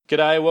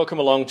G'day, welcome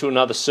along to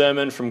another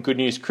sermon from Good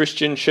News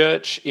Christian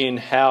Church in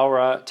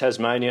Howrah,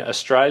 Tasmania,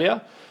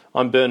 Australia.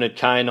 I'm Bernard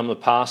Kane, I'm the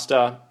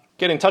pastor.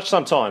 Get in touch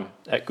sometime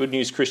at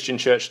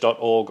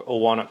goodnewschristianchurch.org,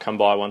 or why not come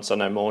by one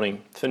Sunday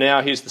morning. For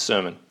now, here's the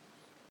sermon.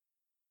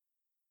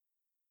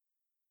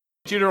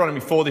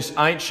 Deuteronomy 4, this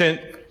ancient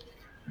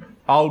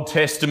Old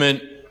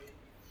Testament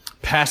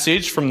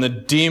passage from the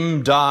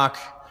dim, dark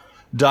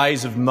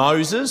days of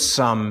Moses,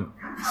 some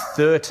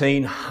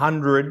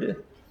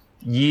 1,300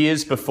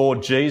 years before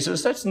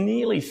Jesus. That's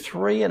nearly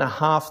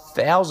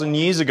 3,500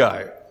 years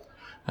ago.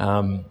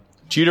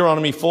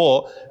 Deuteronomy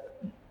 4.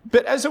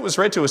 But as it was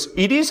read to us,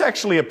 it is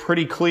actually a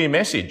pretty clear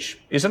message,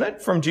 isn't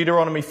it? From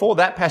Deuteronomy 4.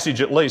 That passage,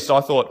 at least,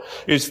 I thought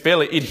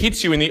it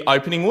hits you in the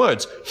opening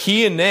words.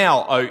 Hear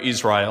now, O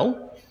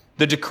Israel,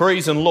 the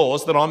decrees and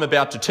laws that I'm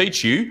about to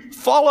teach you,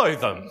 follow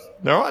them.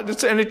 All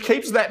right? And it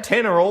keeps that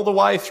tenor all the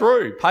way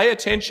through. Pay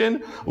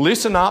attention,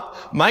 listen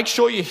up, make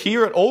sure you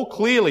hear it all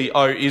clearly,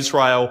 O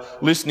Israel,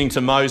 listening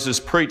to Moses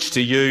preach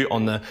to you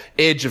on the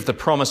edge of the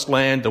promised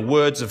land, the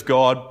words of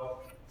God.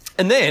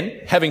 And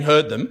then, having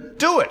heard them,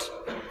 do it.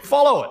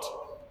 Follow it.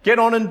 Get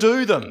on and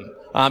do them.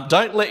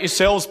 Don't let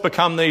yourselves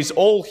become these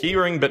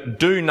all-hearing but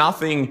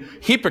do-nothing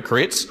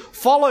hypocrites.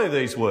 Follow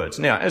these words.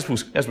 Now, as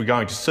we're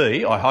going to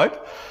see, I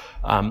hope,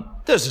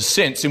 there's a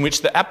sense in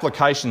which the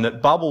application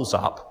that bubbles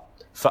up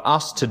for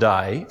us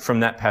today from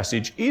that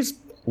passage is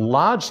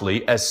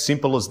largely as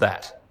simple as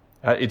that.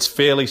 It's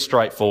fairly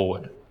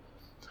straightforward.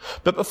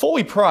 But before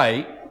we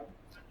pray,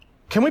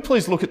 can we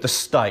please look at the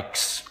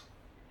stakes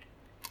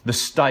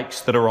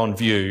that are on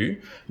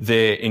view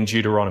there in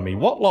Deuteronomy?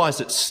 What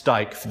lies at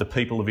stake for the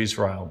people of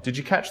Israel? Did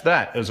you catch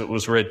that as it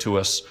was read to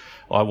us,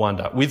 I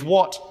wonder? With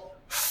what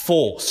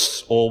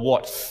force or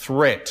what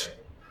threat,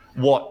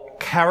 what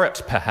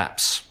carrot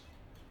perhaps,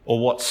 or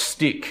what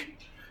stick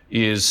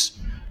is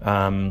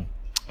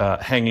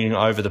hanging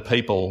over the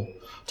people?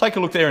 Take a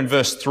look there in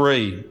verse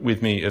 3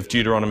 with me of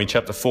Deuteronomy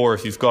chapter 4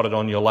 if you've got it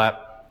on your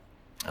lap.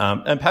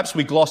 And perhaps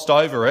we glossed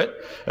over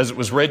it as it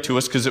was read to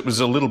us because it was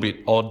a little bit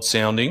odd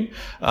sounding.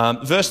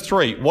 Verse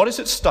 3, what is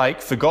at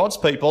stake for God's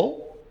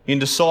people in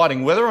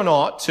deciding whether or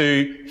not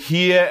to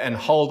hear and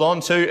hold on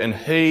to and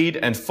heed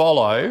and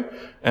follow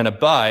and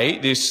obey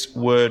this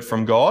word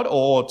from God,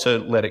 or to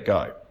let it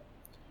go?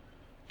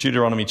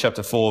 Deuteronomy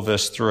chapter 4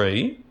 verse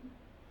 3,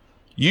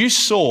 you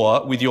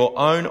saw with your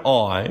own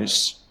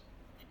eyes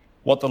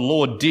what the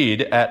Lord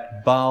did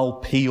at Baal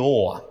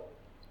Peor.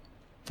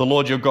 The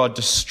Lord your God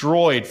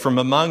destroyed from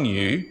among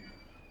you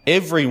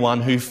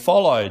everyone who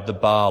followed the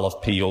Baal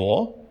of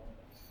Peor,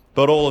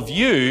 but all of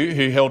you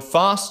who held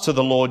fast to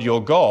the Lord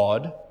your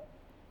God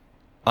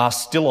are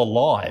still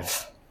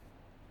alive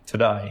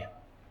today.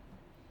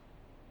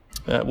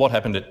 What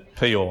happened at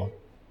Peor?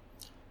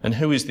 And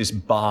who is this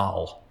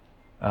Baal,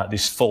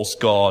 this false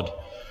god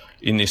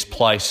in this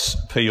place,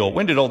 Peor?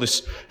 When did all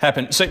this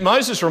happen? See,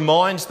 Moses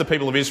reminds the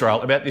people of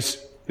Israel about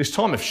this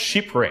time of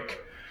shipwreck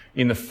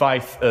in the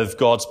faith of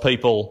God's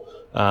people,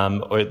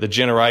 or the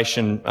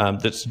generation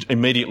that's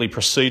immediately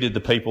preceded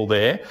the people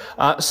there.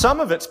 Some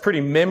of it's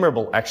pretty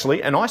memorable,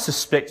 actually, and I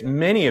suspect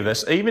many of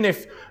us, even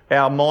if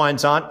our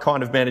minds aren't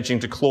kind of managing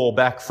to claw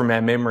back from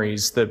our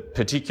memories the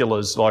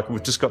particulars, like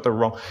we've just got the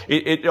wrong...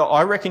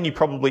 I reckon you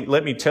probably,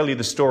 let me tell you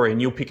the story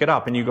and you'll pick it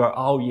up and you go,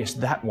 oh yes,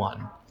 that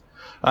one.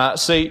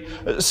 See,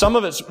 some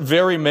of it's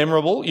very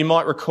memorable. You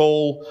might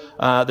recall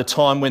the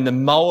time when the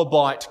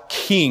Moabite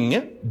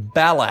king,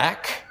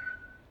 Balak,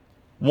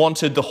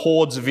 wanted the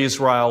hordes of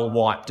Israel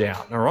wiped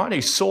out. All right,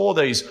 he saw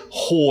these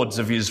hordes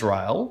of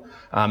Israel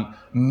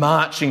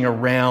marching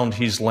around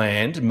his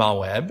land,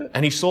 Moab,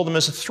 and he saw them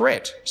as a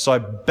threat. So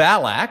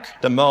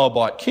Balak, the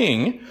Moabite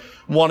king,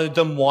 wanted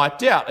them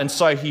wiped out, and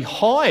so he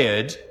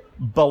hired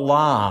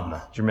Balaam. Do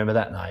you remember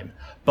that name?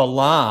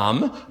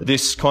 Balaam,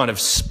 this kind of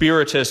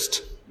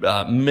spiritist,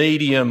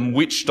 medium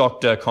witch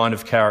doctor kind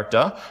of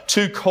character,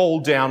 to call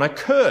down a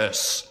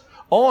curse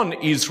on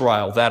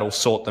Israel. That'll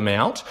sort them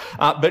out.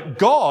 But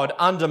God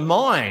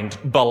undermined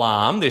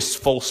Balaam, this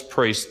false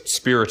priest,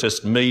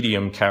 spiritist,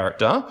 medium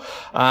character.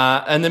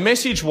 And the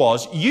message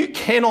was, you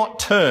cannot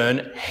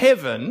turn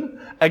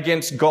heaven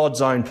against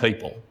God's own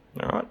people.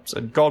 All right. So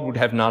God would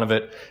have none of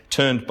it,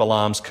 turned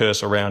Balaam's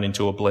curse around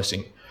into a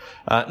blessing.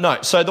 No.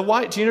 So the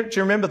way, do you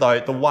remember though,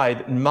 the way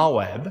that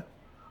Moab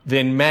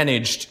then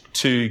managed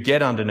to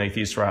get underneath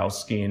Israel's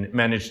skin,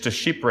 managed to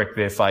shipwreck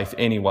their faith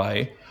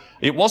anyway?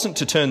 It wasn't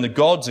to turn the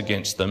gods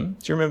against them.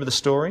 Do you remember the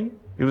story?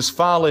 It was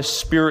far less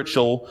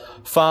spiritual,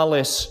 far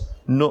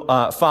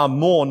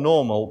more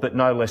normal, but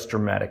no less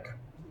dramatic.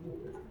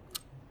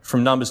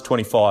 From Numbers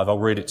 25, I'll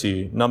read it to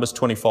you. Numbers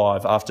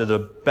 25, after the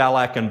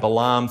Balak and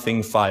Balaam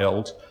thing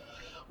failed,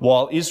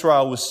 while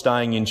Israel was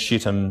staying in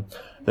Shittim,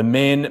 the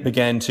men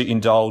began to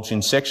indulge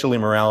in sexual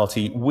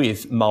immorality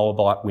with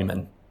Moabite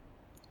women,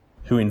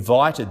 who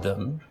invited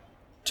them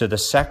to the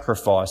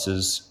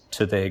sacrifices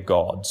to their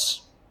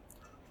gods.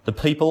 The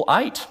people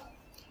ate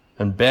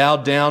and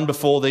bowed down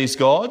before these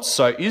gods,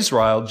 so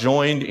Israel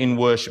joined in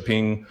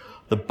worshipping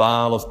the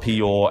Baal of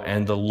Peor,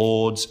 and the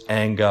Lord's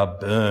anger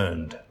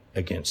burned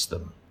against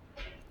them.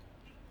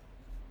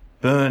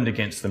 burned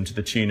against them to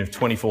the tune of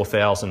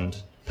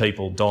 24,000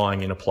 people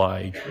dying in a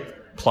plague,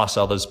 plus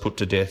others put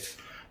to death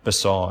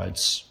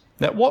besides.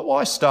 Now,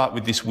 why start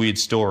with this weird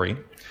story?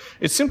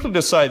 It's simply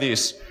to say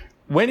this: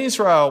 when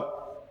Israel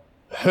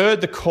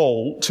heard the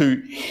call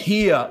to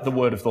hear the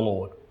word of the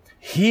Lord,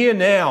 hear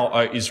now,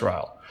 O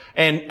Israel,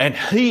 and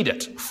heed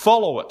it,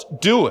 follow it,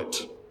 do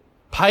it,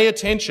 pay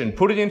attention,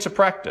 put it into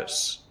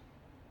practice,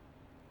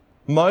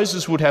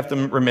 Moses would have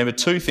them remember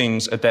two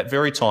things at that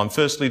very time.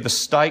 Firstly, the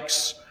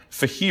stakes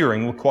for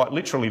hearing were quite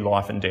literally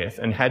life and death,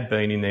 and had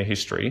been in their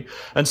history.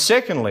 And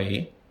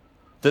secondly,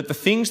 that the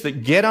things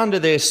that get under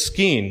their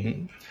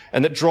skin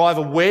and that drive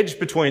a wedge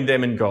between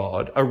them and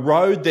God,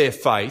 erode their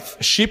faith,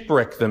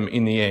 shipwreck them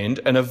in the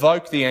end, and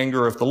evoke the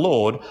anger of the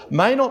Lord,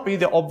 may not be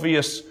the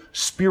obvious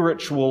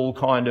spiritual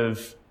kind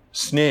of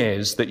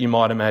snares that you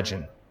might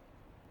imagine.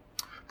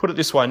 Put it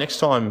this way: next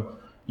time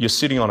you're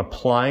sitting on a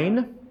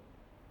plane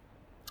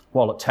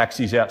while it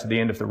taxis out to the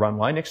end of the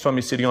runway, next time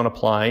you're sitting on a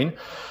plane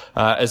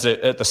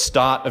at the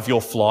start of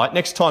your flight,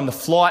 next time the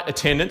flight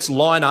attendants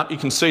line up, you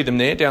can see them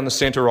there down the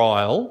centre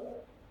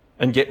aisle,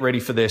 and get ready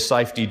for their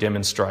safety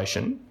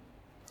demonstration.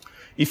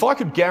 If I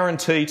could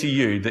guarantee to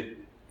you that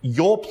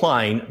your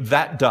plane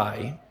that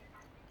day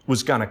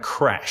was going to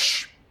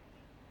crash,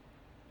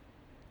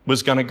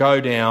 was going to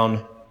go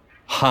down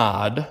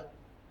hard,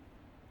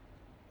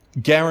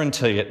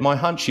 guarantee it, my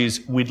hunch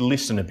is we'd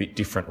listen a bit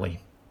differently.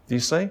 Do you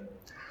see?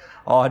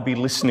 I'd be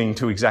listening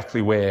to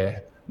exactly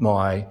where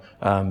my,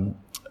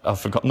 I've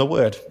forgotten the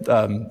word,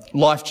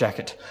 life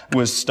jacket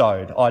was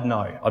stowed. I'd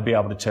know. I'd be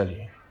able to tell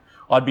you.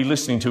 I'd be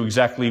listening to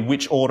exactly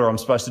which order I'm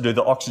supposed to do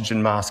the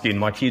oxygen mask in,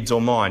 my kids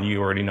or mine.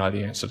 You already know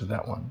the answer to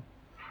that one.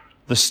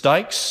 The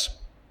stakes,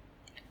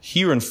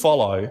 hear and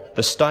follow,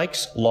 the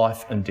stakes,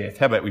 life and death.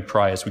 How about we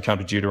pray as we come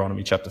to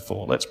Deuteronomy chapter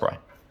 4? Let's pray.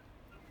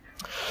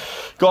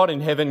 God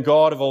in heaven,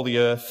 God of all the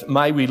earth,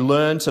 may we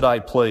learn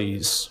today,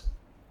 please,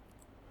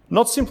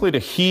 not simply to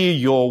hear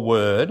your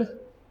word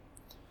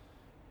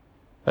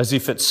as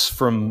if it's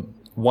from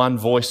one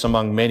voice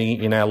among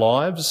many in our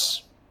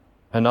lives,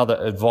 another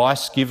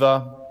advice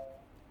giver,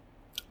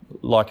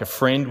 like a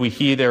friend. We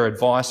hear their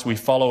advice, we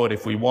follow it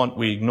if we want,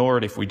 we ignore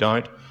it if we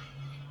don't.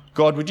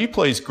 God, would you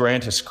please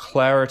grant us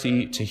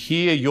clarity to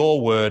hear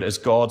your word as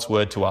God's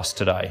word to us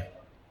today?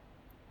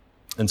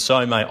 And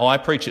so may I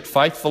preach it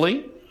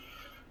faithfully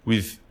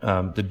with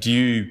the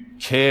due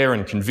care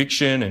and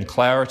conviction and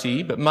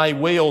clarity, but may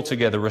we all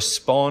together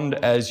respond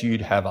as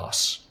you'd have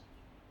us,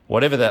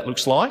 whatever that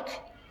looks like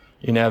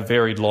in our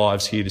varied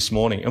lives here this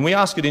morning. And we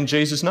ask it in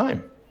Jesus'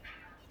 name.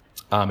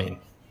 Amen.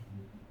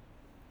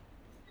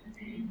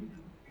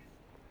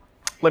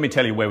 Let me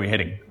tell you where we're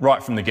heading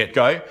right from the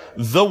get-go.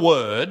 The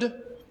word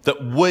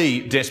that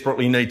we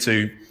desperately need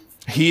to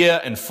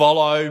hear and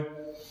follow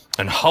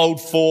and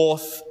hold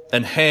forth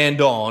and hand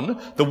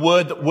on, the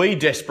word that we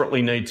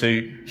desperately need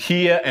to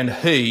hear and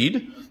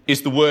heed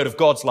is the word of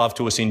God's love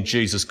to us in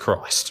Jesus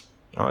Christ.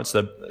 All right, it's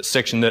the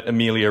section that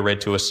Amelia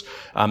read to us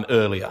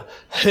earlier.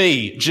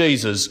 He,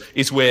 Jesus,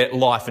 is where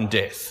life and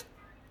death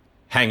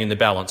hang in the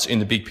balance in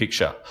the big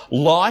picture.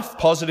 Life,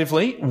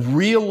 positively,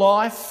 real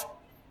life,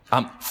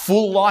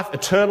 full life,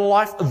 eternal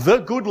life, the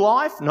good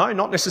life. No,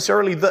 not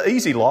necessarily the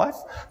easy life,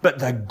 but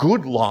the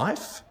good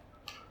life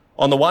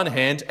on the one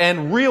hand,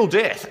 and real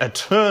death,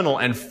 eternal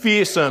and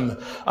fearsome,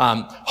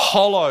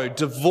 hollow,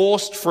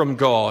 divorced from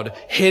God,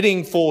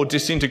 heading for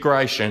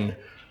disintegration,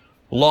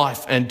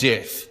 life and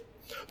death.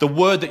 The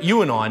word that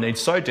you and I need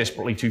so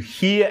desperately to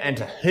hear and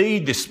to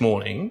heed this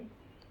morning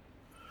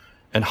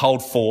and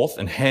hold forth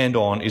and hand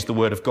on is the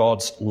word of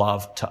God's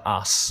love to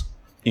us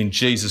in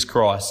Jesus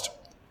Christ,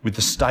 with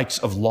the stakes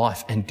of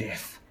life and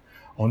death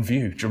on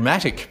view.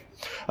 Dramatic.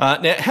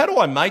 Now, how do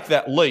I make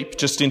that leap,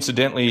 just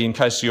incidentally, in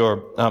case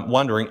you're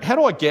wondering, how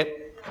do I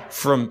get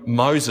from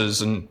Moses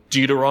and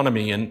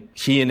Deuteronomy and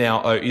hear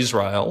now, O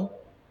Israel,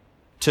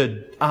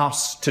 to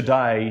us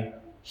today,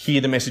 hear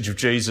the message of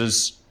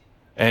Jesus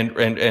and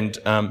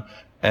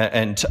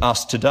to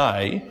us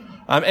today?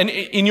 And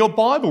in your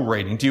Bible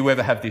reading, do you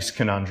ever have this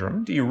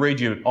conundrum? Do you read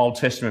your Old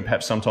Testament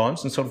perhaps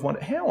sometimes and sort of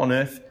wonder, how on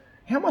earth,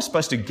 how am I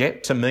supposed to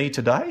get to me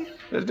today?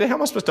 How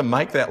am I supposed to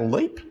make that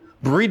leap,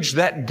 bridge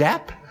that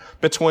gap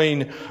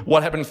between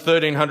what happened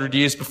 1,300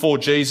 years before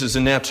Jesus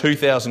and now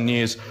 2,000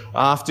 years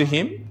after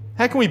him?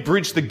 How can we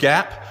bridge the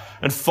gap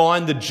and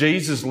find the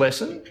Jesus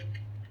lesson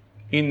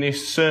in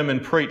this sermon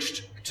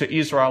preached to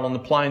Israel on the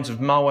plains of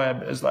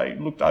Moab as they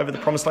looked over the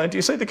promised land? Do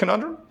you see the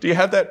conundrum? Do you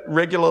have that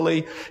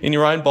regularly in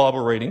your own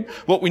Bible reading?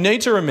 What we need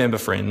to remember,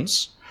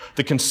 friends,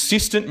 the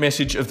consistent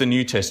message of the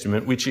New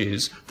Testament, which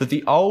is that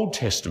the Old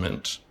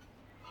Testament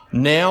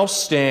now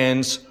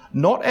stands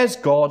not as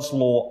God's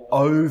law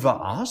over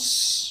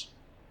us,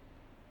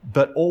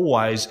 but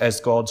always as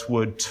God's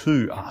word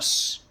to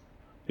us.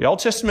 The Old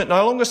Testament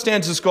no longer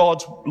stands as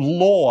God's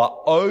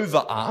law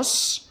over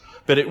us,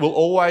 but it will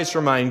always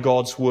remain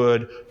God's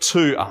word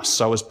to us.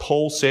 So as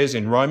Paul says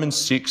in Romans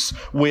 6,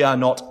 we are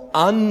not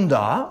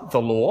under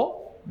the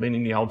law,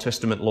 meaning the Old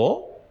Testament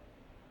law.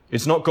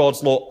 It's not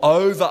God's law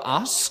over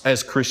us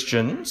as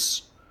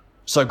Christians,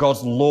 So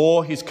God's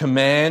law, his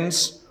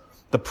commands,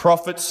 the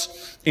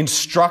prophets'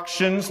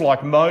 instructions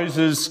like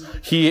Moses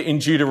here in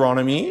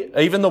Deuteronomy,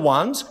 even the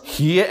ones,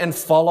 hear and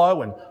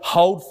follow and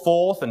hold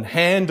forth and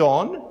hand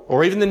on,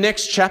 or even the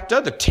next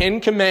chapter, the 10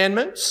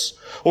 Commandments,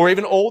 or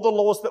even all the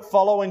laws that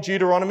follow in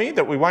Deuteronomy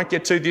that we won't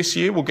get to this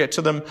year, we'll get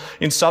to them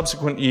in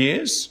subsequent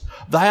years.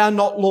 They are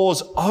not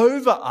laws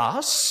over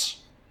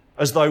us,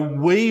 as though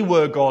we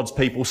were God's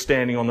people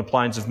standing on the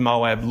plains of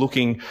Moab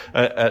looking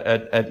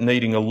at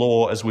needing a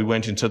law as we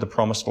went into the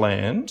promised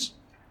land.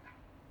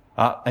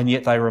 And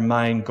yet they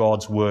remain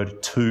God's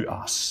word to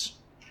us.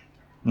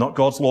 Not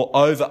God's law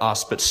over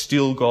us, but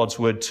still God's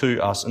word to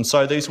us. And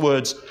so these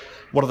words,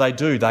 what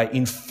do? They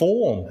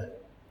inform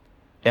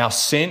our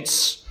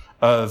sense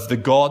of the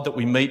God that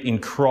we meet in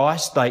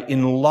Christ. They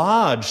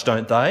enlarge,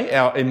 don't they,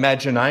 our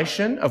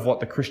imagination of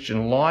what the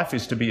Christian life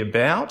is to be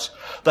about.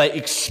 They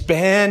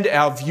expand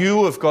our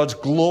view of God's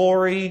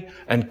glory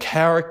and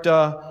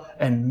character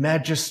and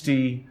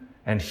majesty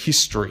and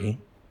history.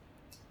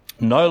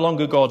 No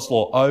longer God's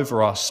law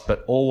over us,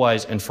 but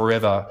always and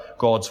forever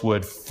God's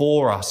word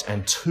for us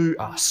and to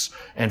us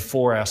and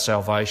for our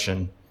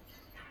salvation.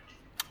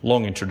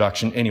 Long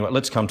introduction. Anyway,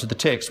 let's come to the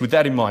text. With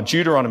that in mind,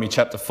 Deuteronomy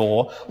chapter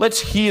 4, let's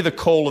hear the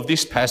call of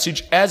this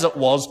passage as it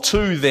was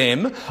to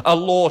them, a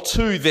law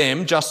to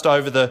them just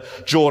over the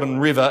Jordan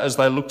River as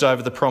they looked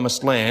over the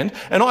promised land.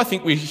 And I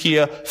think we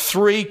hear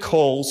 3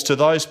 calls to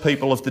those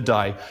people of the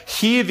day.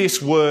 Hear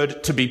this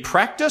word to be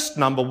practiced,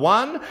 number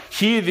 1.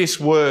 Hear this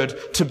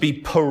word to be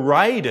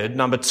paraded,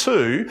 number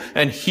 2.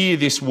 And hear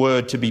this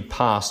word to be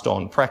passed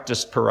on.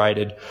 Practiced,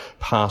 paraded,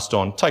 passed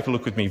on. Take a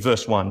look with me,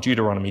 verse 1,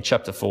 Deuteronomy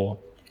chapter 4.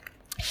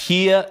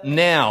 Hear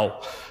now,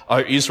 O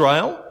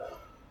Israel,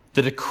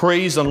 the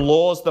decrees and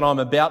laws that I'm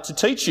about to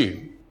teach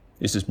you.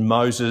 This is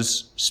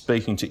Moses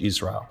speaking to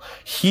Israel.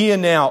 Hear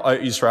now, O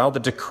Israel,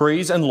 the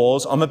decrees and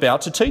laws I'm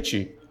about to teach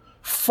you.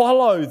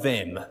 Follow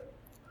them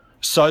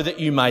so that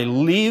you may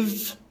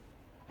live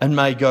and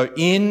may go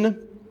in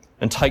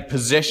and take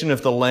possession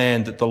of the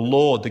land that the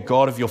Lord, the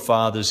God of your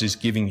fathers, is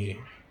giving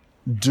you.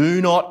 Do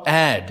not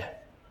add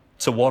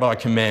to what I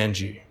command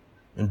you,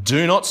 and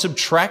do not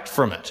subtract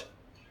from it,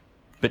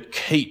 but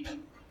keep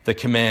the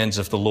commands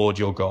of the Lord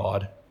your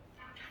God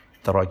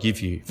that I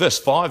give you. Verse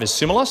 5 is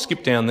similar.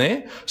 Skip down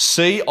there.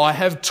 See, I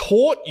have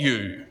taught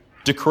you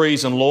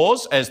decrees and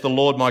laws as the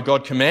Lord my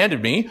God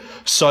commanded me,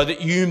 so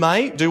that you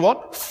may do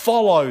what?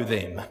 Follow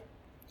them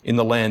in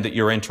the land that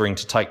you're entering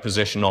to take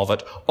possession of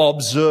it.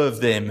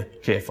 Observe them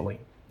carefully.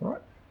 All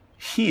right?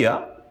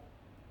 Hear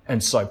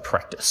and so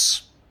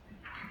practice.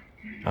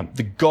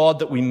 The God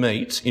that we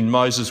meet in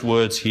Moses'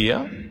 words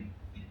here,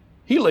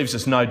 he leaves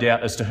us no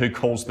doubt as to who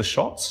calls the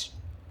shots.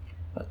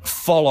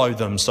 Follow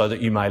them so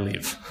that you may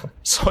live.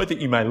 So that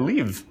you may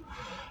live.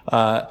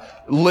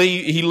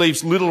 He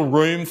leaves little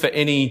room for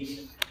any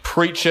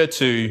preacher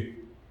to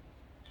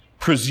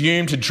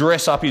presume to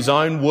dress up his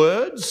own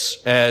words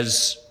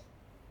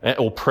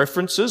or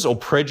preferences or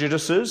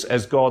prejudices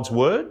as God's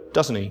word,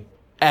 doesn't he?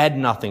 Add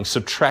nothing,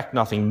 subtract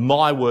nothing,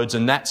 my words,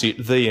 and that's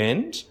it, the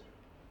end.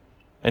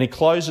 And he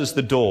closes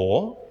the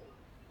door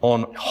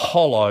on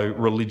hollow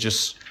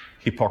religious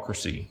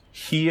hypocrisy.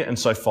 Hear and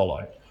so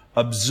follow.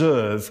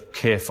 Observe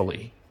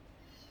carefully.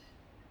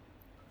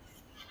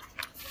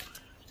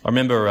 I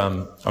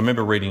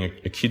remember reading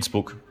a kid's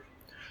book.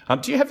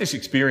 Do you have this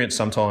experience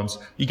sometimes?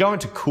 You go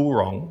into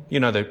Coorong,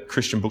 the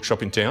Christian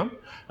bookshop in town,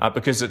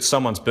 because it's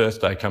someone's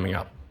birthday coming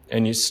up,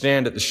 and you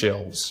stand at the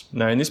shelves.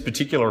 Now, in this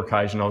particular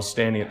occasion, I was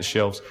standing at the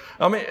shelves.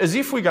 As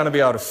if we're going to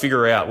be able to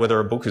figure out whether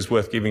a book is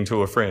worth giving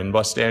to a friend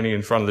by standing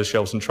in front of the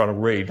shelves and trying to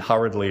read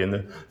hurriedly in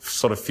the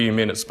sort of few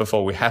minutes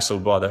before we're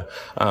hassled by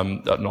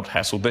not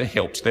hassled, they're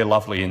helped. They're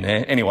lovely in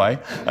there. Anyway,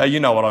 you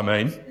know what I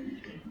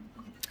mean.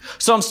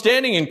 So I'm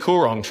standing in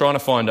Coorong trying to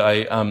find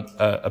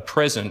a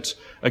present,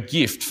 a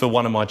gift for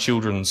one of my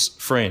children's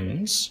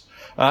friends.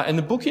 And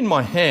the book in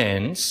my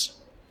hands,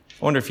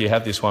 I wonder if you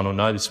have this one or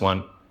know this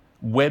one,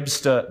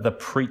 Webster the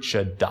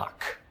Preacher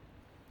Duck.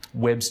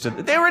 Webster,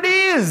 there it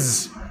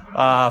is!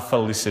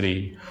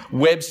 Felicity.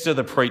 Webster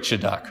the Preacher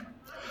Duck.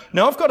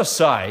 Now, I've got to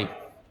say,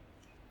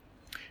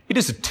 it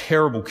is a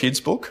terrible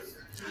kid's book,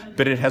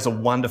 but it has a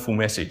wonderful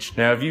message.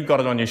 Now, if you've got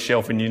it on your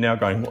shelf and you're now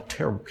going, what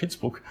terrible kid's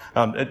book?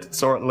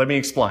 Let me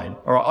explain.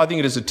 All right, I think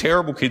it is a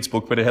terrible kid's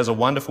book, but it has a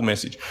wonderful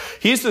message.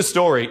 Here's the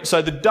story.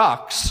 So the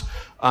ducks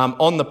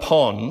on the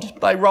pond,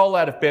 they roll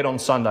out of bed on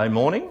Sunday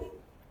morning,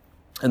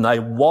 and they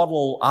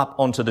waddle up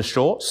onto the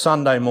shore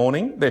Sunday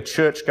morning. They're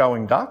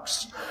church-going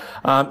ducks.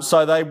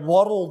 So they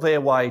waddle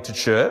their way to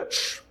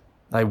church.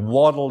 They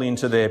waddle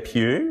into their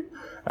pew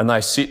and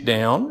they sit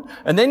down.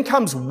 And then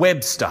comes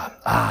Webster.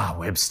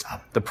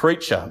 Webster, the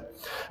preacher.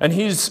 And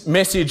his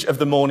message of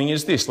the morning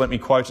is this. Let me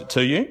quote it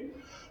to you.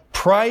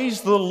 Praise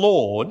the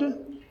Lord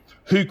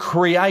who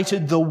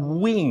created the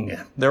wing.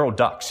 They're all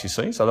ducks, you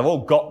see, so they've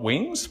all got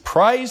wings.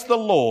 Praise the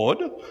Lord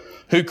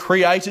who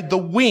created the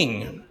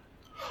wing.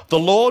 The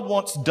Lord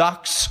wants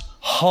ducks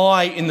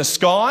high in the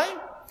sky,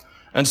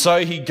 and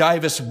so he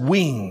gave us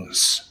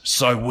wings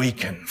so we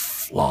can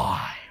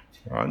fly.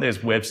 Right,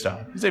 there's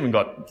Webster. He's even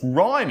got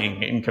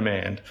rhyming in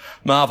command.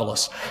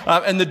 Marvellous.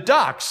 And the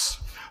ducks,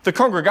 the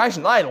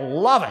congregation, they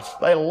love it.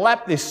 They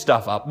lap this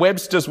stuff up.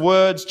 Webster's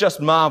words,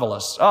 just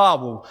marvellous.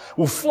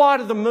 We'll fly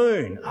to the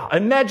moon.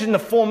 Imagine the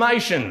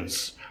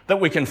formations that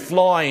we can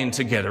fly in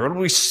together.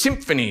 It'll be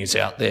symphonies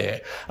out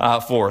there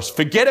for us.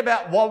 Forget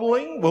about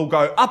wobbling. We'll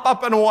go up,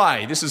 up and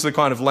away. This is the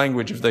kind of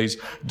language of these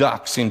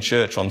ducks in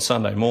church on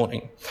Sunday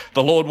morning.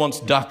 The Lord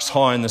wants ducks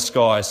high in the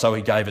sky, so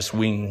he gave us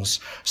wings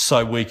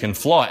so we can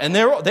fly. And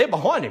they're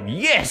behind him.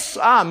 Yes,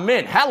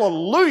 amen.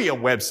 Hallelujah,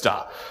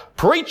 Webster.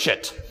 Preach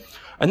it.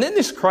 And then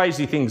this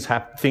crazy thing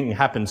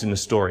happens in the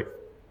story.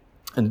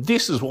 And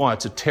this is why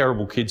it's a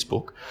terrible kids'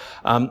 book,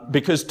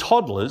 because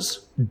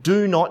toddlers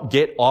do not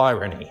get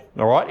irony,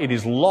 all right? It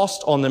is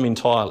lost on them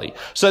entirely.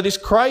 So this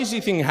crazy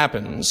thing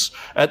happens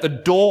at the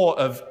door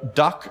of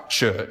Duck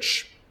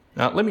Church.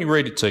 Now, let me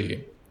read it to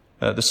you.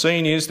 The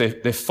scene is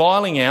they're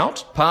filing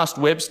out past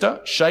Webster,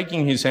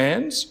 shaking his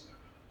hands,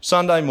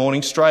 Sunday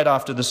morning, straight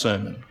after the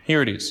sermon.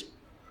 Here it is.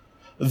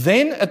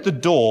 Then at the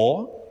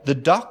door, the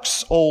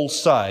ducks all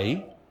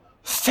say,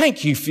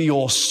 "Thank you for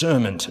your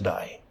sermon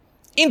today.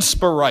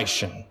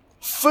 Inspiration,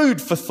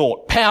 food for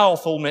thought,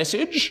 powerful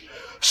message,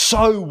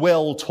 so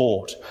well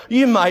taught.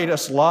 You made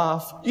us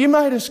laugh, you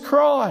made us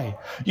cry,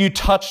 you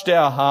touched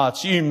our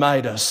hearts, you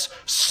made us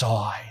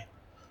sigh.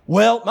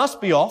 Well, must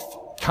be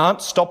off,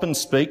 can't stop and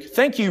speak.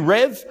 Thank you,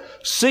 Rev,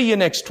 see you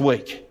next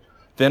week."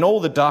 Then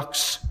all the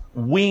ducks,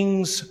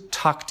 wings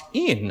tucked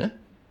in,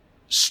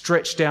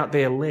 stretched out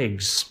their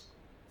legs,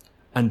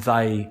 and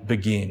they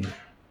begin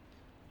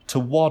to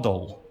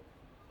waddle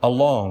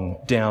along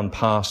down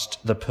past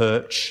the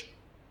perch,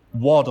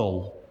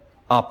 waddle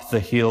up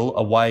the hill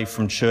away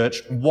from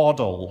church,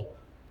 waddle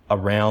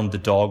around the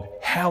dog.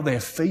 How their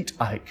feet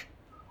ache.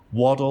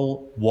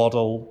 Waddle,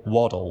 waddle,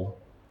 waddle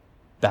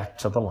back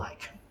to the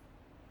lake.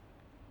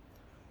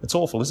 It's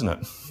awful, isn't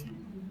it?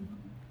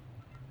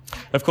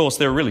 Of course,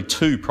 there are really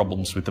two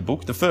problems with the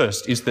book. The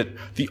first is that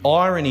the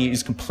irony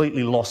is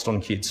completely lost on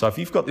kids. So if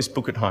you've got this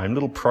book at home,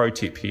 little pro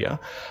tip here,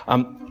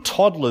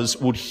 toddlers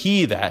would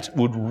hear that,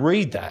 would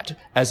read that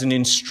as an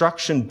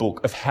instruction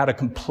book of how to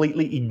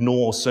completely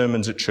ignore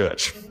sermons at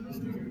church.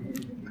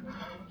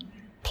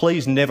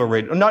 Please never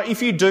read it. No,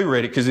 if you do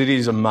read it, because it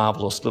is a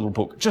marvellous little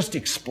book, just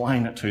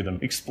explain it to them.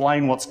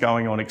 Explain what's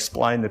going on,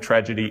 explain the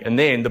tragedy, and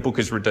then the book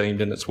is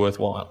redeemed and it's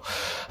worthwhile.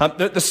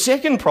 The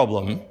second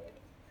problem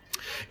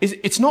is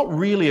it's not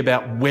really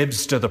about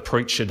Webster the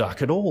preacher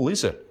duck at all,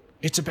 is it?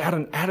 It's about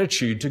an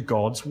attitude to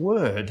God's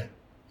word,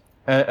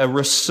 a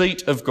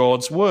receipt of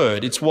God's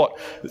word. It's what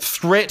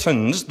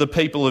threatens the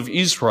people of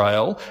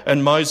Israel,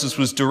 and Moses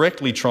was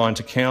directly trying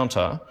to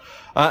counter.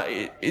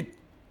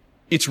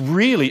 It's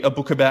really a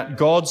book about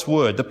God's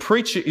word. The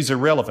preacher is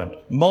irrelevant.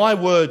 My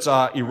words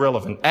are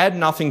irrelevant. Add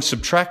nothing,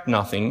 subtract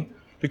nothing.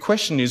 The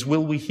question is,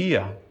 will we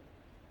hear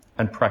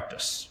and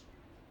practice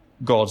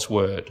God's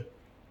word?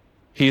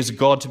 He is a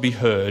God to be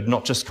heard,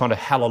 not just kind of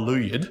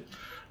hallelujah'd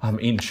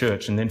in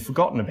church and then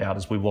forgotten about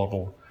as we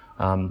waddle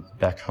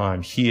back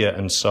home. Hear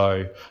and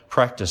so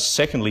practice.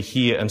 Secondly,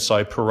 hear and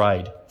so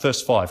parade.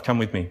 Verse 5, come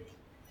with me.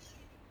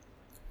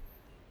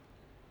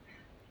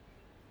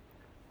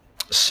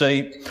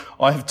 See,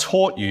 I have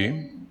taught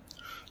you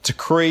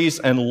decrees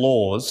and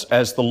laws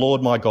as the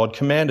Lord my God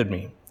commanded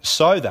me,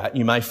 so that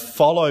you may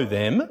follow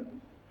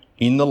them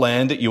in the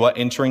land that you are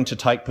entering to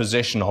take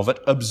possession of it.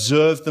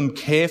 Observe them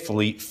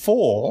carefully,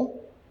 for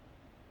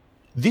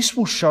this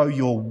will show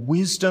your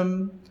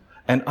wisdom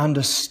and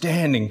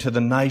understanding to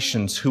the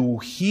nations who will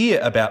hear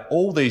about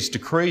all these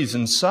decrees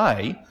and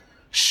say,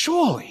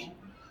 surely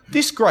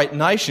this great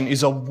nation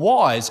is a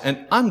wise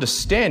and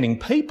understanding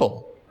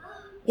people.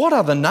 What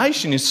other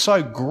nation is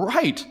so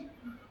great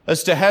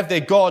as to have their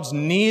gods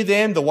near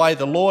them the way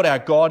the Lord our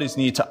God is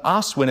near to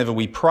us whenever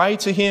we pray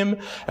to him?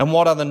 And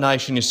what other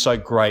nation is so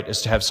great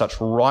as to have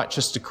such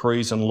righteous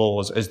decrees and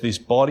laws as this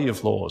body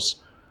of laws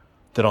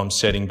that I'm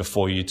setting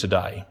before you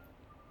today?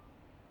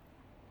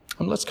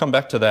 And let's come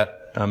back to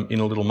that in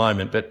a little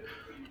moment, but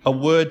a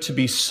word to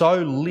be so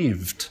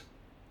lived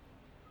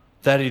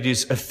that it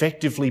is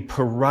effectively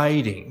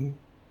parading,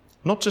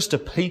 not just a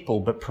people,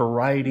 but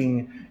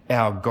parading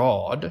our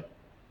God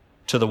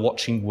to the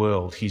watching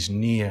world. He's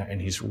near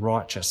and he's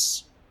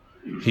righteous.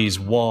 He's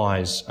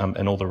wise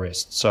and all the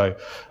rest. So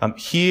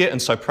hear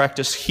and so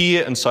practice,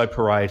 hear and so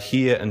parade,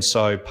 hear and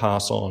so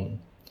pass on.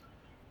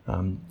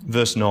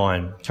 Verse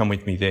 9, come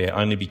with me there.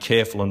 Only be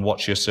careful and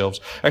watch yourselves.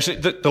 Actually,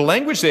 the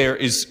language there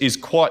is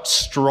quite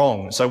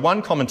strong. So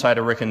one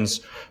commentator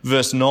reckons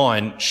verse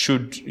 9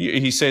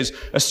 he says,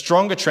 a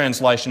stronger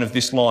translation of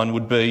this line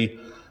would be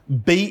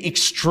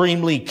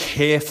extremely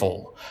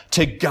careful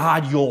to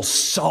guard your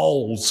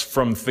souls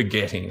from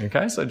forgetting.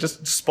 Okay, so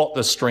just spot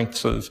the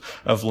strengths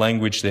of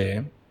language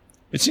there.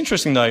 It's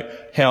interesting though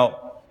how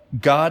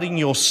guarding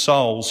your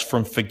souls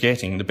from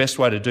forgetting, the best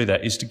way to do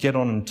that is to get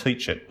on and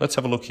teach it. Let's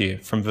have a look here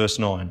from verse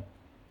 9.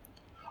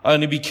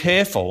 Only be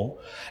careful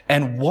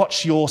and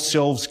watch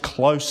yourselves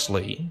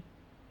closely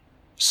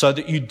so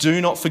that you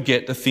do not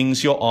forget the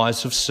things your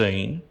eyes have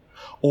seen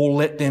or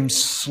let them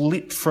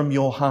slip from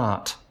your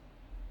heart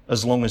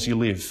as long as you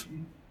live.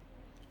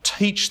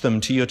 Teach them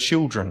to your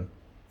children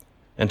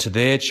and to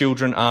their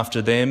children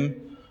after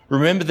them.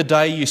 Remember the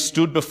day you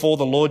stood before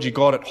the Lord your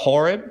God at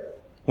Horeb,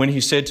 when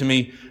he said to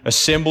me,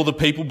 assemble the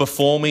people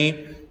before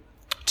me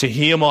to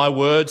hear my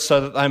words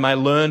so that they may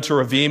learn to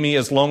revere me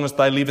as long as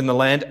they live in the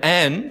land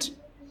and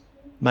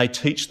may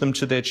teach them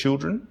to their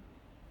children.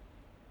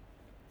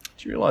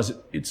 Do you realise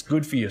it's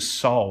good for your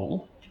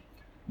soul?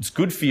 It's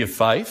good for your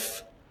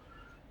faith.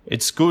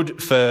 It's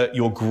good for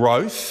your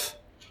growth.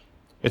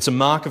 It's a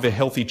mark of a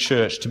healthy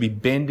church to be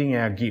bending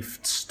our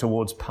gifts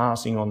towards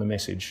passing on the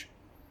message.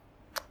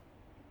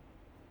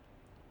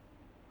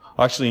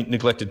 I actually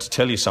neglected to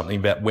tell you something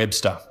about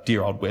Webster,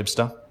 dear old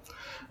Webster,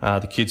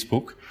 the kids'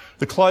 book.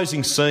 The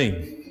closing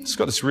scene, it's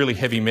got this really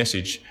heavy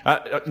message.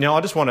 Now,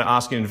 I just want to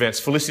ask in advance,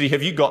 Felicity,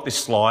 have you got this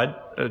slide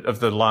of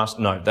the last?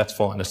 No, that's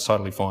fine. That's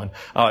totally fine.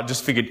 I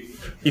just figured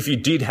if you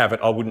did have it,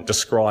 I wouldn't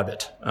describe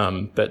it,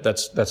 but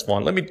that's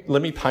fine.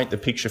 Let me paint the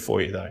picture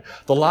for you, though.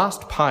 The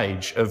last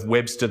page of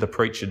Webster the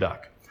Preacher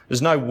Duck,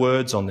 there's no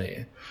words on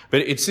there,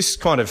 but it's this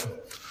kind of,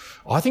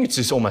 I think it's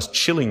this almost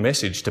chilling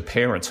message to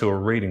parents who are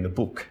reading the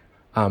book.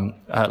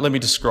 Let me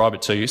describe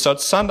it to you. So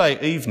it's Sunday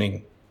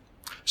evening,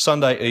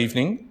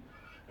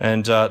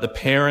 and the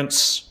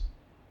parents,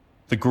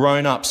 the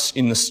grown-ups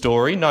in the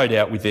story, no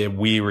doubt with their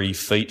weary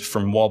feet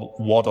from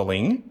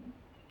waddling,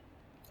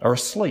 are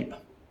asleep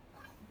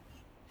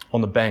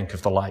on the bank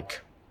of the lake.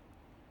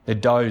 They're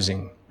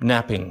dozing,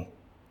 napping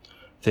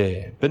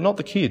there, but not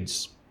the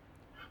kids.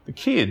 The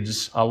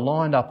kids are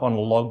lined up on a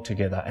log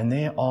together and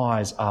their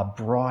eyes are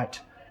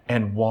bright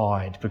and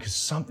wide because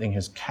something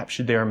has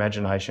captured their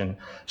imagination.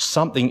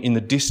 Something in the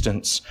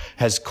distance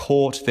has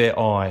caught their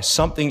eye.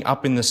 Something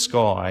up in the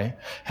sky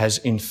has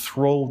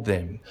enthralled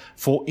them.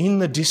 For in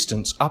the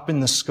distance, up in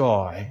the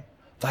sky,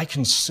 they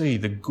can see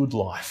the good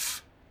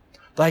life.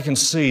 They can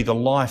see the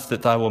life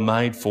that they were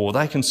made for.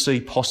 They can see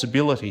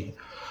possibility.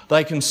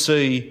 They can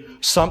see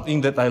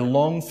something that they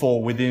long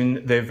for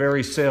within their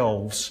very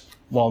selves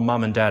while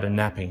mum and dad are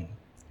napping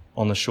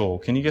on the shore.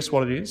 Can you guess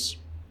what it is?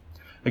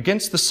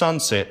 Against the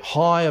sunset,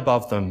 high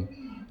above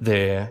them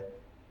there,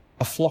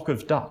 a flock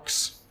of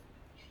ducks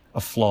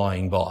are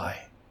flying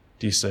by,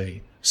 do you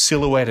see?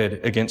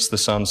 Silhouetted against the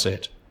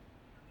sunset,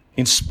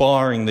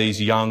 inspiring these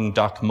young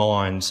duck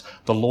minds.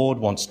 The Lord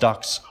wants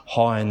ducks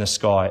high in the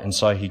sky, and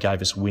so he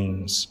gave us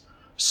wings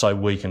so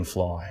we can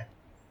fly.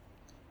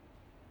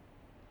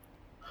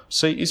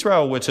 See,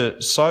 Israel were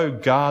to so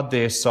guard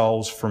their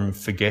souls from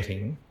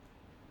forgetting,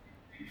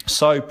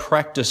 so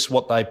practice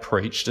what they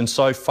preached, and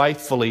so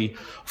faithfully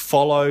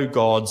follow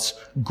God's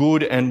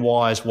good and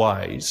wise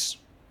ways,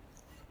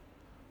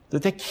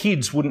 that their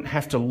kids wouldn't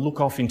have to look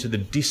off into the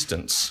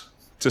distance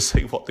to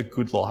see what the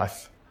good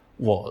life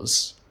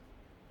was,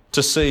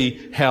 to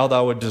see how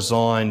they were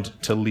designed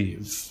to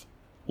live,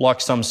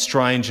 like some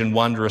strange and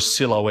wondrous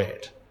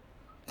silhouette.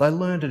 They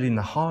learned it in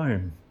the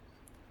home.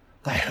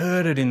 They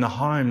heard it in the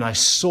home. They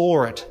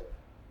saw it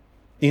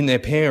in their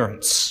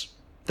parents.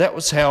 That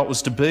was how it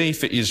was to be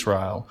for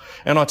Israel.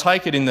 And I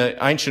take it in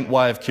the ancient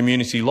way of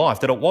community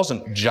life that it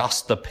wasn't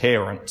just the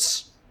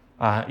parents.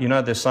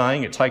 They're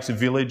saying it takes a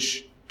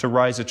village to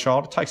raise a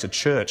child. It takes a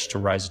church to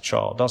raise a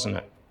child, doesn't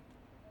it?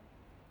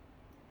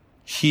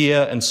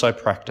 Hear and so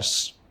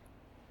practice.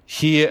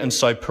 Hear and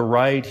so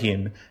parade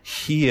him.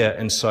 Hear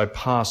and so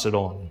pass it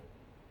on.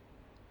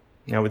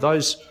 Now, with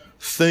those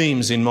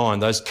themes in mind,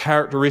 those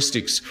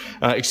characteristics,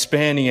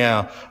 expanding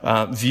our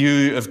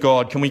view of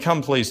God. Can we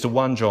come please to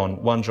 1 John,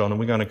 and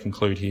we're going to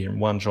conclude here in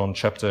 1 John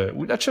chapter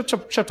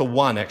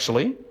 1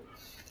 actually.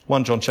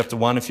 1 John chapter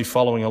 1 if you're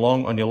following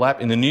along on your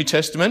lap in the New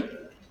Testament.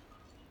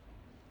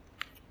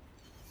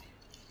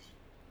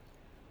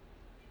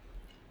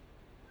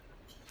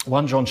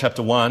 John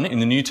chapter 1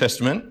 in the New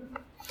Testament.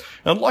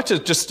 And I'd like to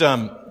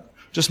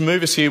just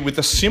move us here with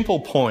the simple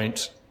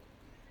point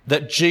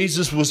that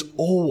Jesus was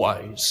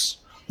always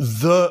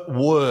the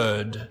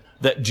word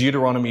that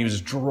Deuteronomy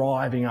was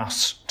driving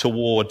us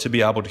toward to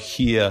be able to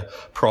hear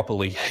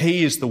properly.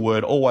 He is the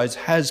word, always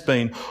has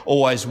been,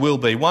 always will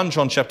be. 1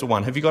 John chapter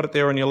 1. Have you got it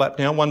there on your lap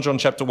now? 1 John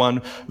chapter 1,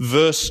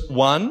 verse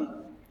 1.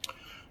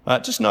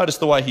 Just notice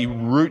the way he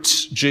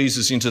roots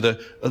Jesus into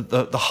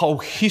the whole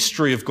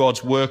history of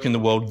God's work in the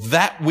world.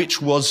 That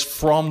which was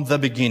from the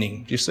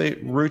beginning. Do you see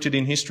it rooted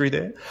in history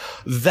there?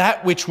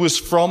 That which was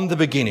from the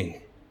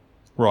beginning,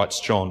 writes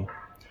John,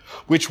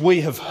 which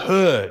we have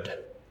heard,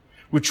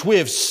 which we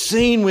have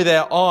seen with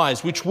our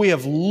eyes, which we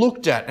have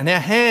looked at and our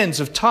hands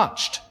have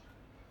touched.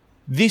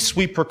 This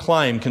we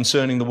proclaim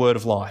concerning the word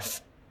of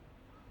life.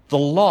 The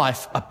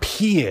life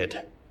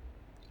appeared,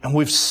 and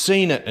we've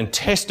seen it and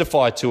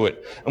testified to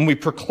it, and we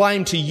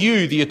proclaim to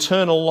you the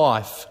eternal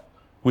life,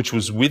 which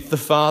was with the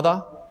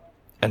Father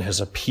and has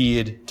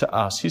appeared to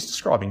us. He's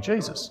describing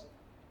Jesus.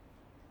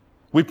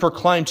 We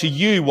proclaim to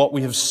you what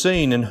we have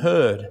seen and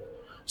heard,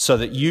 so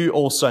that you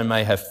also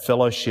may have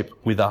fellowship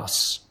with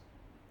us.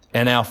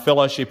 And our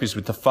fellowship is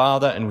with the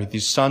Father and with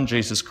his Son,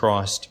 Jesus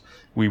Christ.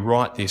 We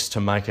write this to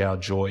make our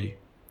joy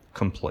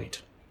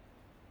complete.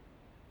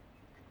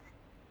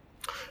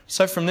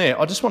 So from there,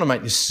 I just want to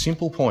make this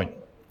simple point,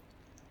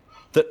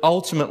 that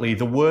ultimately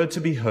the word to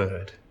be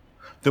heard,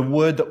 the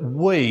word that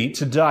we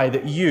today,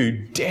 that you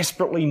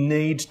desperately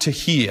need to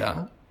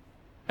hear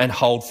and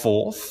hold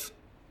forth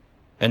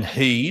and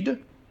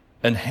heed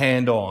and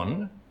hand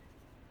on,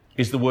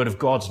 is the word of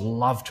God's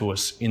love to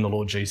us in the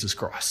Lord Jesus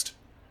Christ.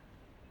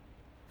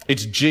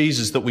 It's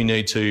Jesus that we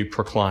need to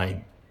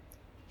proclaim.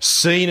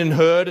 Seen and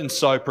heard and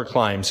so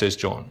proclaim, says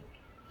John.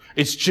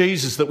 It's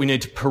Jesus that we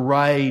need to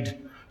parade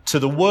to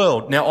the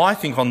world. Now, I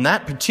think on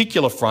that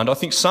particular front, I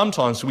think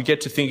sometimes we get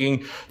to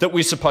thinking that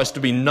we're supposed to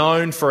be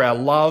known for our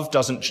love.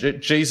 Doesn't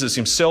Jesus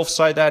himself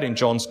say that in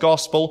John's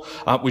Gospel,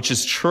 which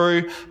is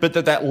true, but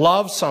that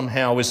love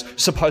somehow is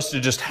supposed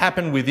to just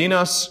happen within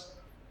us.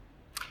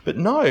 But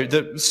no,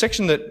 the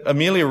section that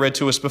Amelia read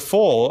to us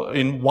before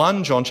in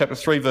 1 John chapter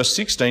 3 verse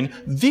 16,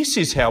 this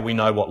is how we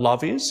know what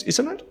love is,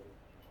 isn't it?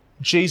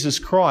 Jesus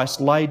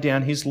Christ laid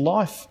down his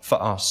life for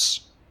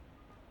us.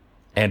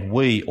 And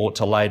we ought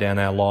to lay down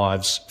our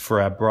lives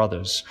for our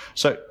brothers.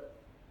 So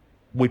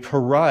we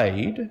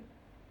parade,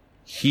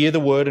 hear the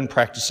word and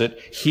practice it,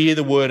 hear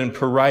the word and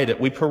parade it.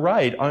 We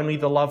parade only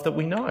the love that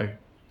we know,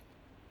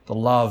 the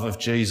love of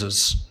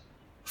Jesus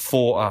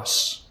for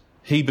us.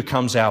 He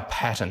becomes our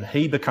pattern.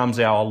 He becomes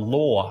our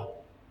law,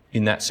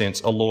 in that sense,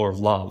 a law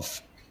of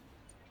love.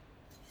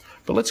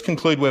 But let's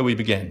conclude where we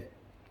began.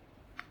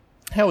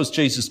 How is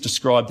Jesus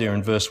described there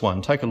in verse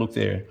 1? Take a look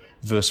there,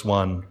 verse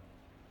 1.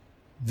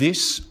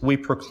 This we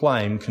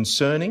proclaim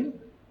concerning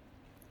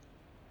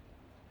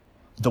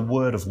the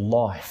word of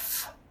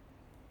life.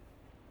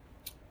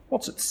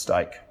 What's at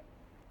stake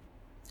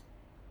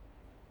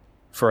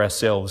for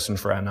ourselves and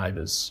for our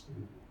neighbours,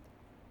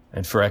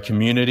 and for our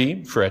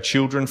community, for our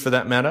children for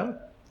that matter,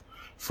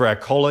 for our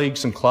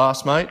colleagues and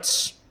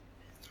classmates?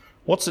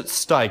 What's at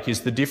stake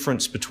is the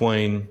difference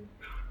between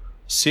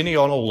sitting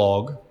on a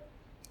log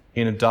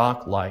in a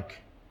dark lake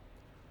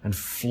and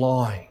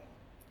flying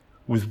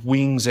with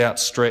wings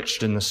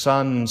outstretched and the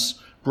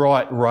sun's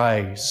bright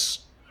rays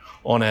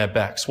on our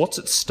backs. What's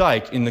at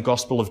stake in the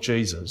gospel of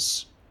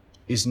Jesus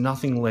is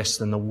nothing less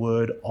than the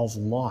word of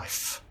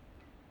life.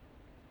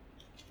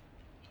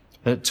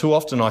 And too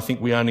often I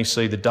think we only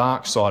see the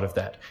dark side of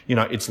that. You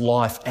know, it's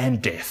life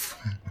and death,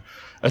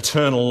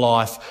 eternal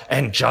life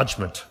and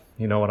judgment.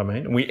 You know what I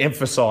mean? And we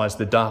emphasise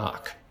the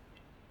dark.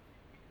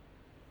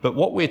 But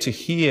what we're to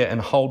hear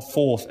and hold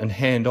forth and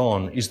hand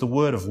on is the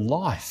word of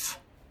life.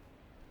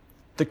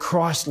 That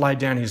Christ laid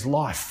down his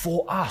life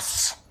for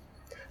us,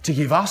 to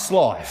give us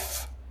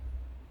life.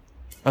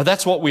 Now,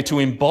 that's what we're to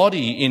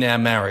embody in our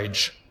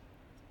marriage,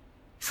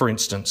 for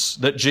instance,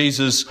 that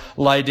Jesus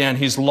laid down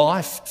his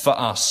life for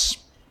us.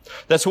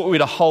 That's what we're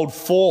to hold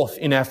forth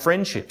in our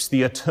friendships,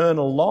 the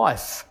eternal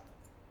life,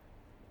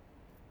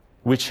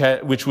 which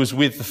was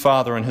with the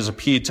Father and has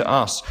appeared to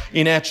us.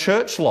 In our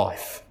church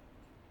life,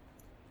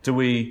 do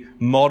we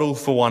model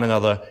for one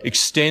another,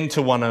 extend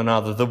to one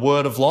another the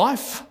word of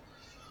life?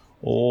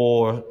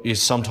 Or is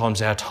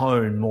sometimes our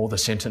tone more the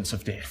sentence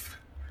of death?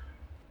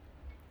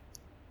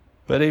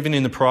 But even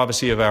in the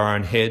privacy of our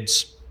own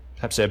heads,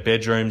 perhaps our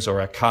bedrooms or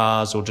our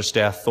cars or just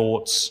our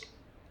thoughts,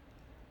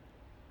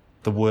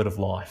 the word of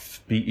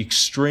life. Be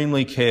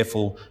extremely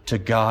careful to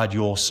guard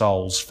your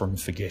souls from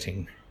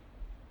forgetting.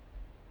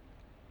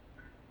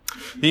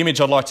 The image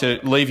I'd like to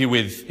leave you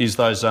with is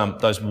those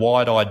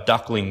wide-eyed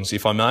ducklings,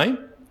 if I may,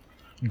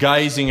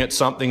 gazing at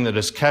something that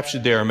has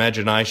captured their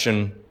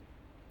imagination,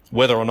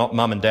 whether or not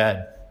mum and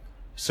dad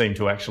seem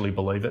to actually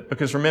believe it.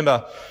 Because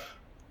remember,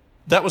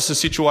 that was the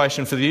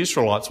situation for the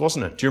Israelites,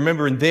 wasn't it? Do you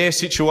remember in their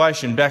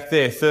situation back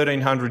there,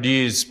 1,300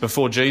 years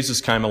before Jesus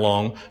came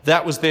along,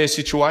 that was their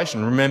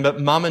situation. Remember,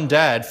 mum and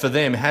dad, for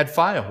them, had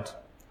failed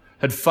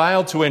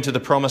to enter the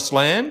promised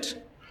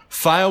land,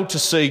 failed to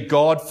see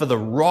God for the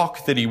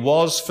rock that he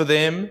was for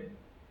them,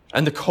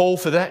 and the call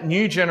for that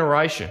new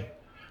generation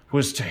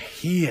was to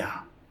hear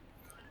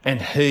and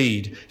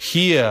heed,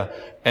 hear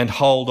and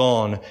hold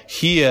on,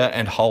 hear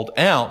and hold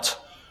out,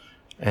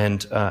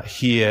 and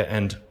hear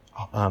and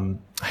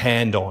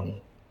hand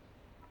on.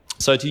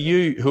 So to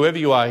you, whoever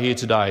you are here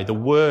today, the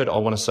word I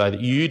want to say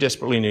that you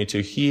desperately need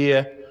to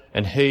hear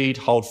and heed,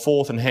 hold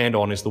forth and hand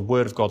on is the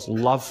word of God's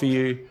love for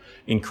you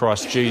in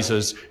Christ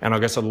Jesus. And I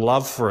guess a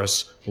love for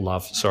us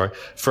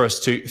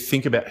to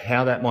think about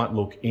how that might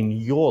look in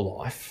your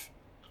life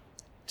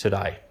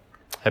today.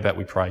 How about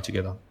we pray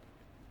together?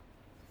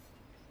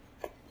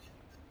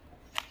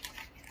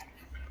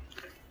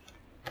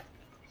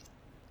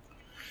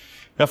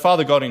 Now,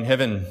 Father God in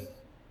heaven,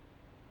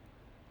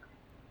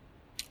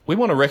 we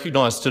want to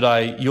recognise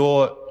today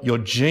your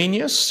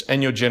genius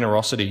and your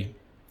generosity.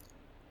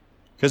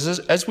 Because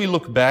as we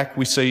look back,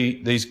 we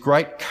see these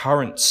great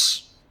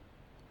currents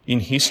in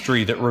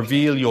history that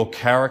reveal your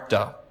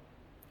character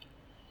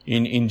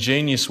in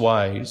ingenious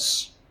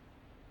ways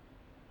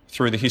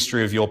through the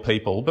history of your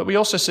people. But we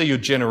also see your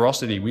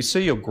generosity. We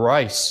see your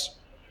grace,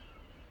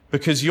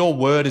 because your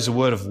word is a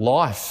word of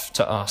life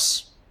to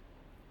us.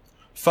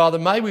 Father,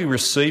 may we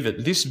receive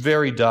it this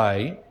very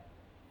day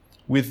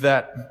with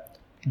that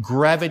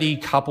gravity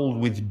coupled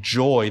with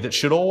joy that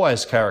should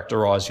always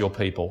characterise your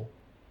people.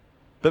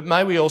 But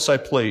may we also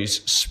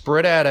please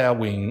spread out our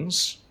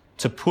wings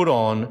to put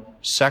on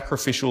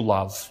sacrificial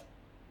love,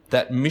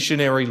 that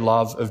missionary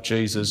love of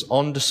Jesus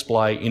on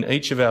display in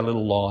each of our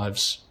little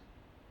lives.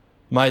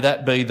 May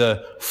that be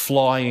the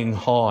flying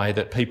high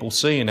that people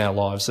see in our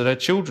lives, that our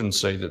children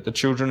see, that the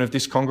children of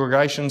this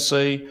congregation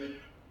see,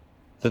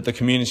 that the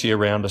community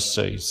around us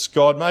sees.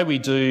 God, may we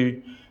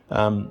do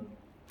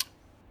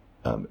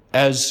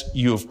as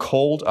you have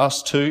called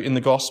us to in the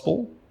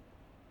gospel.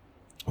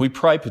 We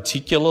pray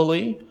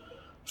particularly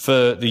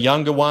for the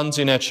younger ones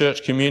in our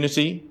church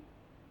community.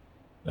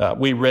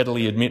 We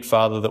readily admit,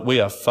 Father, that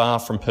we are far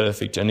from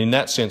perfect, and in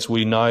that sense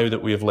we know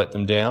that we have let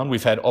them down.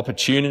 We've had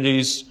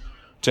opportunities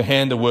to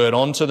hand the word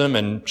on to them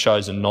and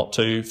chosen not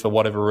to for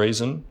whatever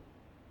reason.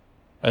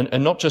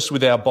 And not just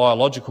with our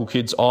biological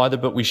kids either,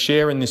 but we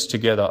share in this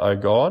together, O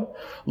God.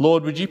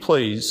 Lord, would you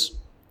please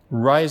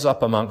raise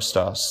up amongst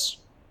us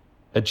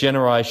a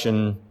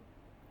generation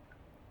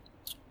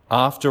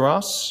after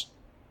us,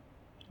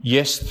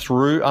 yes,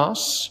 through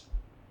us,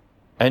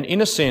 and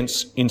in a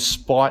sense, in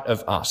spite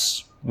of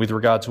us with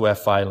regard to our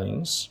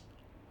failings.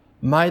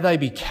 May they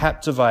be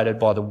captivated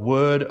by the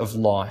word of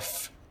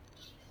life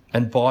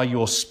and by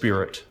your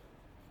Spirit,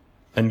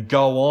 and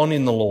go on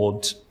in the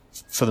Lord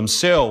for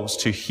themselves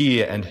to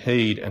hear and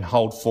heed and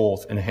hold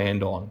forth and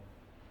hand on.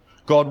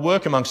 God,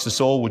 work amongst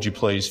us all, would you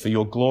please, for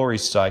your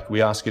glory's sake.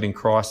 We ask it in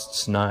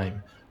Christ's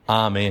name.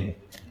 Amen.